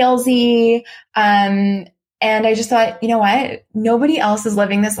salesy? And I just thought, you know what? Nobody else is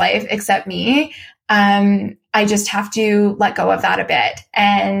living this life except me. I just have to let go of that a bit.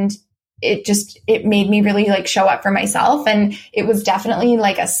 And it made me really show up for myself. And it was definitely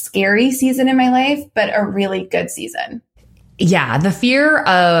a scary season in my life, but a really good season. Yeah. The fear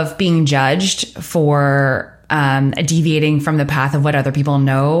of being judged for deviating from the path of what other people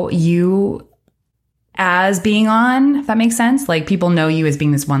know you as being on, if that makes sense. People know you as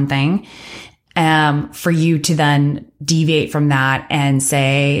being this one thing. For you to then deviate from that and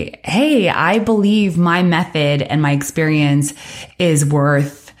say, hey, I believe my method and my experience is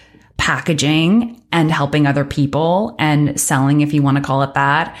worth packaging and helping other people and selling, if you want to call it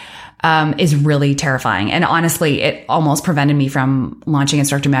that, is really terrifying. And honestly, it almost prevented me from launching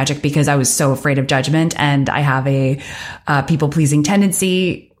Instructor Magic because I was so afraid of judgment. And I have a people-pleasing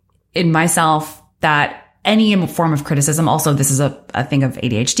tendency in myself that any form of criticism, also this is a thing of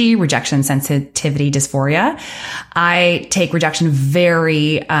ADHD, rejection sensitivity dysphoria. I take rejection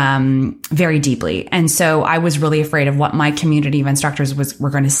very, very deeply. And so I was really afraid of what my community of instructors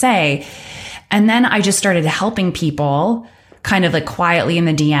were going to say. And then I just started helping people kind of quietly in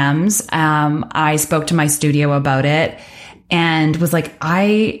the DMs. I spoke to my studio about it and was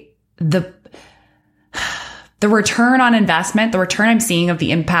the return on investment, the return I'm seeing of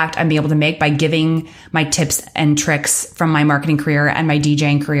the impact I'm able to make by giving my tips and tricks from my marketing career and my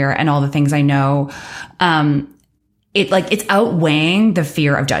DJing career and all the things I know, it's outweighing the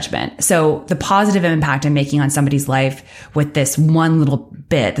fear of judgment. So the positive impact I'm making on somebody's life with this one little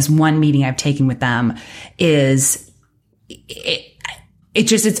bit, this one meeting I've taken with them is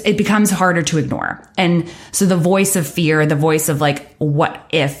it becomes harder to ignore. And so the voice of fear, the voice of like, what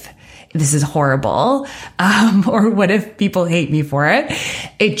if this is horrible? Or what if people hate me for it?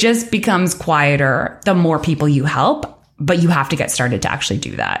 It just becomes quieter the more people you help, but you have to get started to actually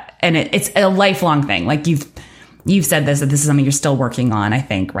do that. And it's a lifelong thing. Like you've said this, that this is something you're still working on, I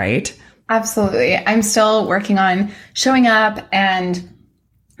think, right? Absolutely. I'm still working on showing up and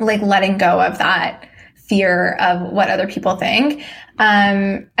like letting go of that fear of what other people think.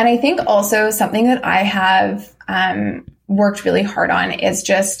 And I think also something that I have worked really hard on is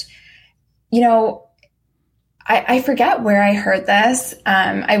just, I forget where I heard this.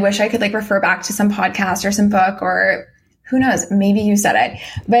 I wish I could like refer back to some podcast or some book, or who knows, maybe you said it.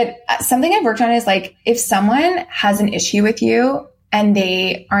 But something I've worked on is like, if someone has an issue with you and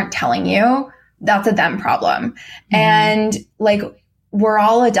they aren't telling you, that's a them problem. Mm-hmm. And like, we're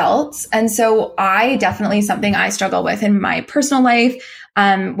all adults. And so something I struggle with in my personal life,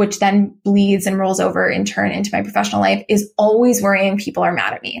 which then bleeds and rolls over in turn into my professional life, is always worrying people are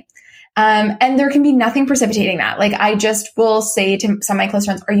mad at me. And there can be nothing precipitating that. Like, I just will say to some of my close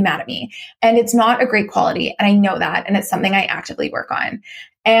friends, are you mad at me? And it's not a great quality. And I know that. And it's something I actively work on.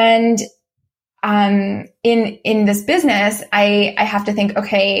 And in this business, I have to think,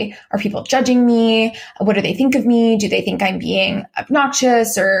 okay, are people judging me? What do they think of me? Do they think I'm being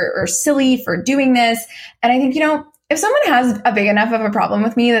obnoxious or silly for doing this? And I think, if someone has a big enough of a problem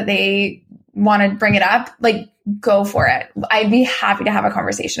with me that they want to bring it up, like, go for it. I'd be happy to have a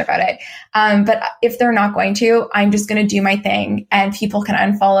conversation about it. But if they're not going to, I'm just going to do my thing, and people can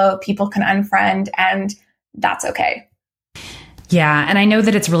unfollow, people can unfriend, and that's okay. Yeah. And I know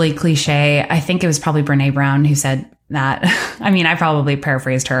that it's really cliche. I think it was probably Brene Brown who said that. I mean, I probably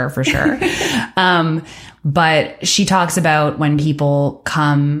paraphrased her for sure. But she talks about when people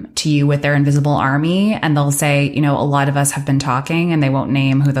come to you with their invisible army and they'll say, a lot of us have been talking, and they won't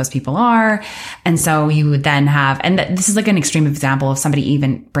name who those people are. And so you would then have, and this is like an extreme example of somebody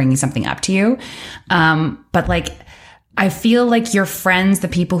even bringing something up to you. But like, I feel like your friends, the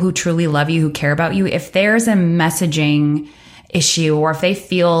people who truly love you, who care about you, if there's a messaging issue, or if they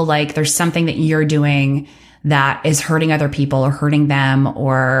feel like there's something that you're doing that is hurting other people or hurting them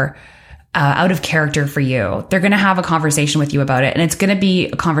or out of character for you, they're going to have a conversation with you about it. And it's going to be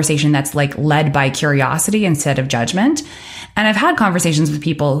a conversation that's like led by curiosity instead of judgment. And I've had conversations with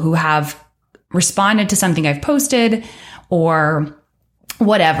people who have responded to something I've posted or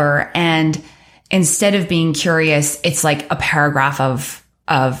whatever. And instead of being curious, it's like a paragraph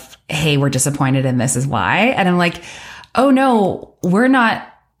of, hey, we're disappointed and this is why. And I'm like, oh no, we're not.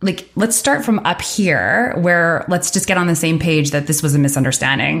 Like, let's start from up here, where let's just get on the same page that this was a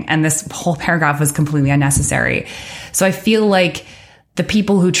misunderstanding and this whole paragraph was completely unnecessary. So I feel like the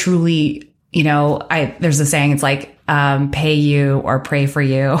people who truly, there's a saying, it's like, pay you or pray for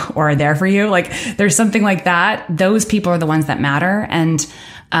you or are there for you. Like, there's something like that. Those people are the ones that matter. And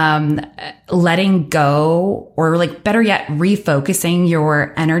letting go, or like better yet, refocusing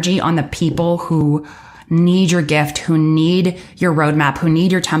your energy on the people who need your gift, who need your roadmap, who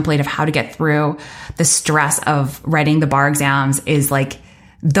need your template of how to get through the stress of writing the bar exams, is like,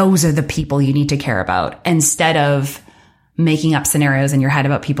 those are the people you need to care about, instead of making up scenarios in your head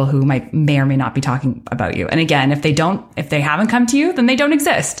about people who may or may not be talking about you. And again, if they haven't come to you, then they don't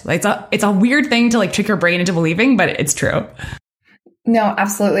exist. Like, it's a weird thing to like trick your brain into believing, but it's true. No,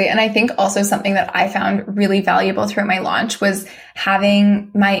 absolutely. And I think also something that I found really valuable throughout my launch was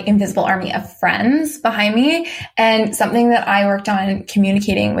having my invisible army of friends behind me. And something that I worked on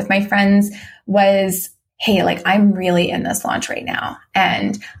communicating with my friends was, hey, like, I'm really in this launch right now,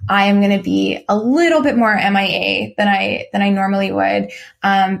 and I am going to be a little bit more MIA than I normally would.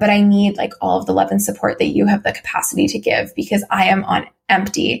 But I need like all of the love and support that you have the capacity to give, because I am on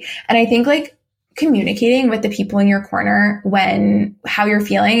empty. And I think like communicating with the people in your corner how you're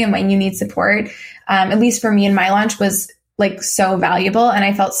feeling and when you need support, at least for me in my launch, was like so valuable. And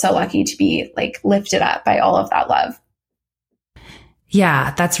I felt so lucky to be like lifted up by all of that love.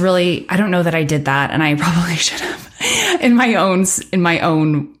 Yeah, that's really, I don't know that I did that, and I probably should have in my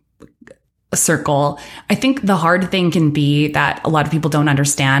own circle. I think the hard thing can be that a lot of people don't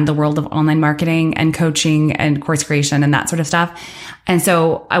understand the world of online marketing and coaching and course creation and that sort of stuff. And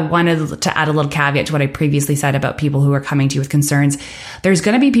so I wanted to add a little caveat to what I previously said about people who are coming to you with concerns. There's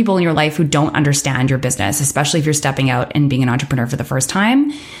going to be people in your life who don't understand your business, especially if you're stepping out and being an entrepreneur for the first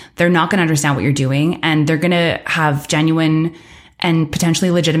time. They're not going to understand what you're doing, and they're going to have genuine and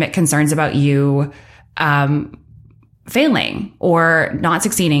potentially legitimate concerns about you, failing or not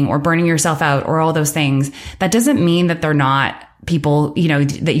succeeding or burning yourself out or all those things, that doesn't mean that they're not people, you know,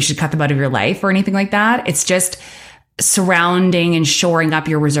 that you should cut them out of your life or anything like that. It's just surrounding and shoring up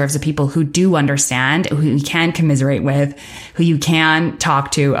your reserves of people who do understand, who you can commiserate with, who you can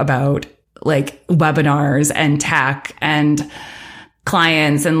talk to about like webinars and tech and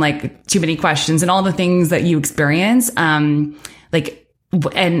clients and like too many questions and all the things that you experience. And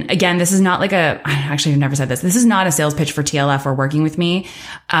again, this is not like actually, I've never said this. This is not a sales pitch for TLF or working with me.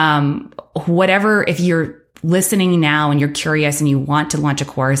 Whatever, if you're listening now and you're curious and you want to launch a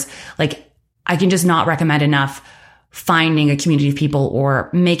course, like I can just not recommend enough finding a community of people or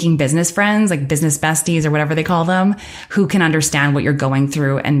making business friends, like business besties or whatever they call them, who can understand what you're going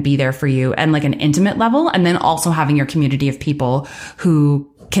through and be there for you and like an intimate level. And then also having your community of people who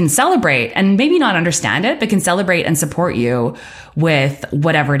can celebrate and maybe not understand it, but can celebrate and support you with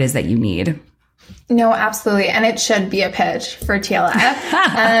whatever it is that you need. No, absolutely. And it should be a pitch for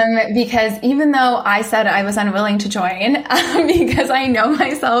TLF because even though I said I was unwilling to join because I know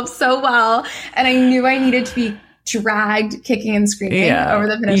myself so well and I knew I needed to be dragged kicking and screaming over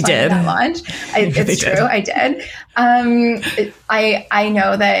the finish line of that launch. It's true. I did. I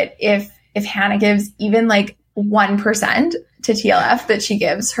know that if Hannah gives even like 1% to TLF that she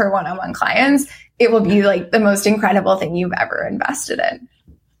gives her one-on-one clients, it will be like the most incredible thing you've ever invested in.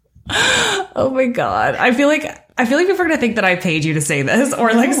 Oh my God. I feel like people are going to think that I paid you to say this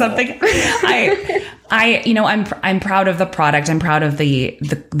or like something. I'm proud of the product. I'm proud of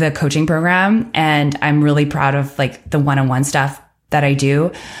the coaching program, and I'm really proud of like the one-on-one stuff that I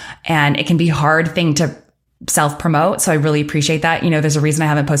do. And it can be a hard thing to self-promote. So I really appreciate that. You know, there's a reason I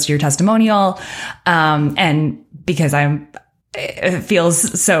haven't posted your testimonial. And because it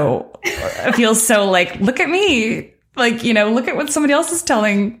feels so like, look at me. Like, you know, look at what somebody else is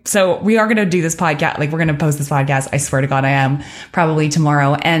telling. So we are going to do this podcast. Like, we're going to post this podcast. I swear to God, I am probably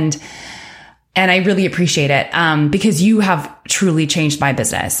tomorrow. And I really appreciate it. Because you have truly changed my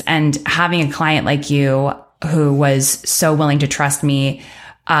business, and having a client like you who was so willing to trust me,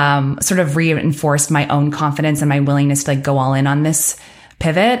 sort of reinforced my own confidence and my willingness to like go all in on this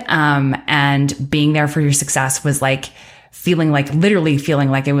pivot. And being there for your success was like literally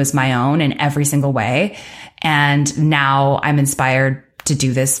feeling like it was my own in every single way. And now I'm inspired to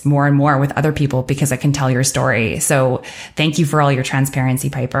do this more and more with other people because I can tell your story. So thank you for all your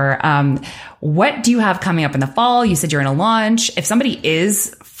transparency, Piper. What do you have coming up in the fall? You said you're in a launch. If somebody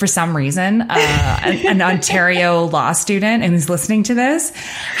is, for some reason, an Ontario law student and is listening to this,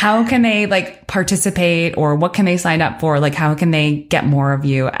 how can they like participate, or what can they sign up for? Like, how can they get more of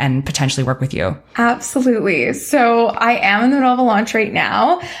you and potentially work with you? Absolutely. So I am in the middle of a launch right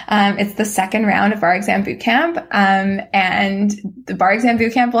now. It's the second round of Bar Exam Bootcamp. And the Bar Exam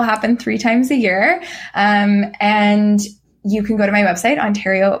Bootcamp will happen 3 times a year. And you can go to my website,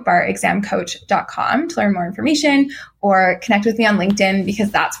 ontariobarexamcoach.com, to learn more information, or connect with me on LinkedIn,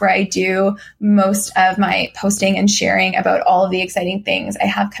 because that's where I do most of my posting and sharing about all of the exciting things I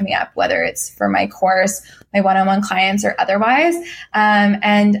have coming up, whether it's for my course, my one-on-one clients, or otherwise.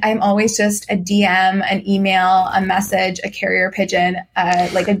 And I'm always just a DM, an email, a message, a carrier pigeon,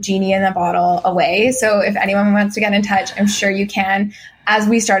 like a genie in a bottle away. So if anyone wants to get in touch, I'm sure you can. As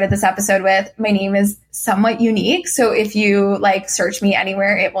we started this episode with, my name is somewhat unique. So if you like search me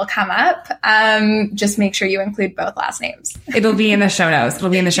anywhere, it will come up. Just make sure you include both last names. It'll be in the show notes.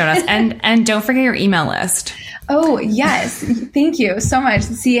 And don't forget your email list. Oh, yes. Thank you so much.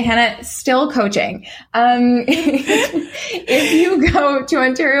 See, Hannah, still coaching. If you go to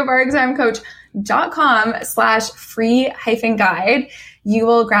ontariobarexamcoach.com/free-guide, you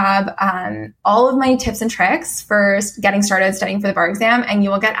will grab all of my tips and tricks for getting started studying for the bar exam, and you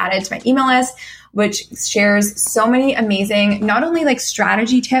will get added to my email list, which shares so many amazing, not only like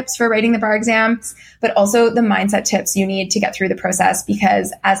strategy tips for writing the bar exams, but also the mindset tips you need to get through the process.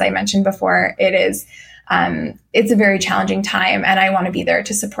 Because as I mentioned before, it's a very challenging time, and I want to be there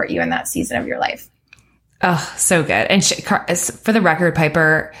to support you in that season of your life. Oh, so good. And for the record,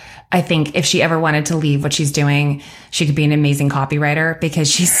 Piper, I think if she ever wanted to leave what she's doing, she could be an amazing copywriter,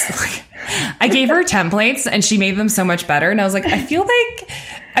 because she's like, I gave her templates and she made them so much better. And I was like, I feel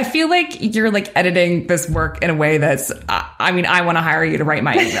like you're like editing this work in a way that's, I want to hire you to write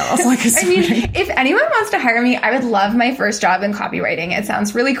my emails. Like, if anyone wants to hire me, I would love my first job in copywriting. It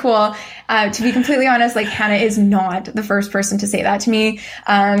sounds really cool. To be completely honest, like Hannah is not the first person to say that to me.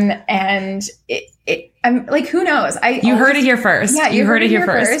 And I'm like, who knows? You heard it here first. Yeah, you heard it here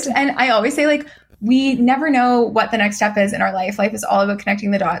first. And I always say, like, we never know what the next step is in our life. Life is all about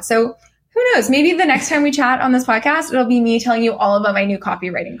connecting the dots. So who knows? Maybe the next time we chat on this podcast, it'll be me telling you all about my new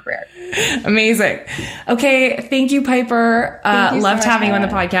copywriting career. Amazing. Okay. Thank you, Piper. Loved having you on the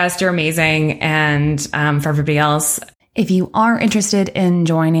podcast. You're amazing. And for everybody else, if you are interested in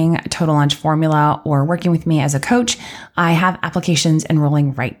joining Total Launch Formula or working with me as a coach, I have applications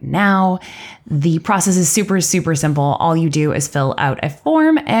enrolling right now. The process is super, super simple. All you do is fill out a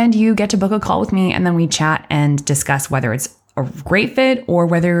form and you get to book a call with me, and then we chat and discuss whether it's a great fit or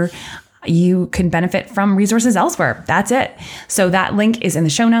whether you can benefit from resources elsewhere. That's it. So that link is in the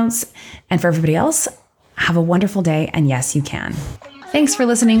show notes. And for everybody else, have a wonderful day. And yes, you can. Thanks for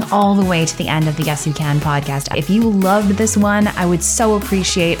listening all the way to the end of the Yes You Can podcast. If you loved this one, I would so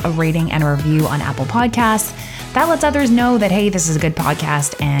appreciate a rating and a review on Apple Podcasts. That lets others know that, hey, this is a good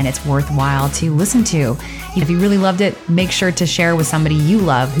podcast and it's worthwhile to listen to. If you really loved it, make sure to share with somebody you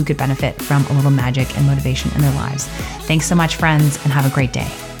love who could benefit from a little magic and motivation in their lives. Thanks so much, friends, and have a great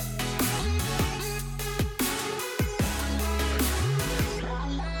day.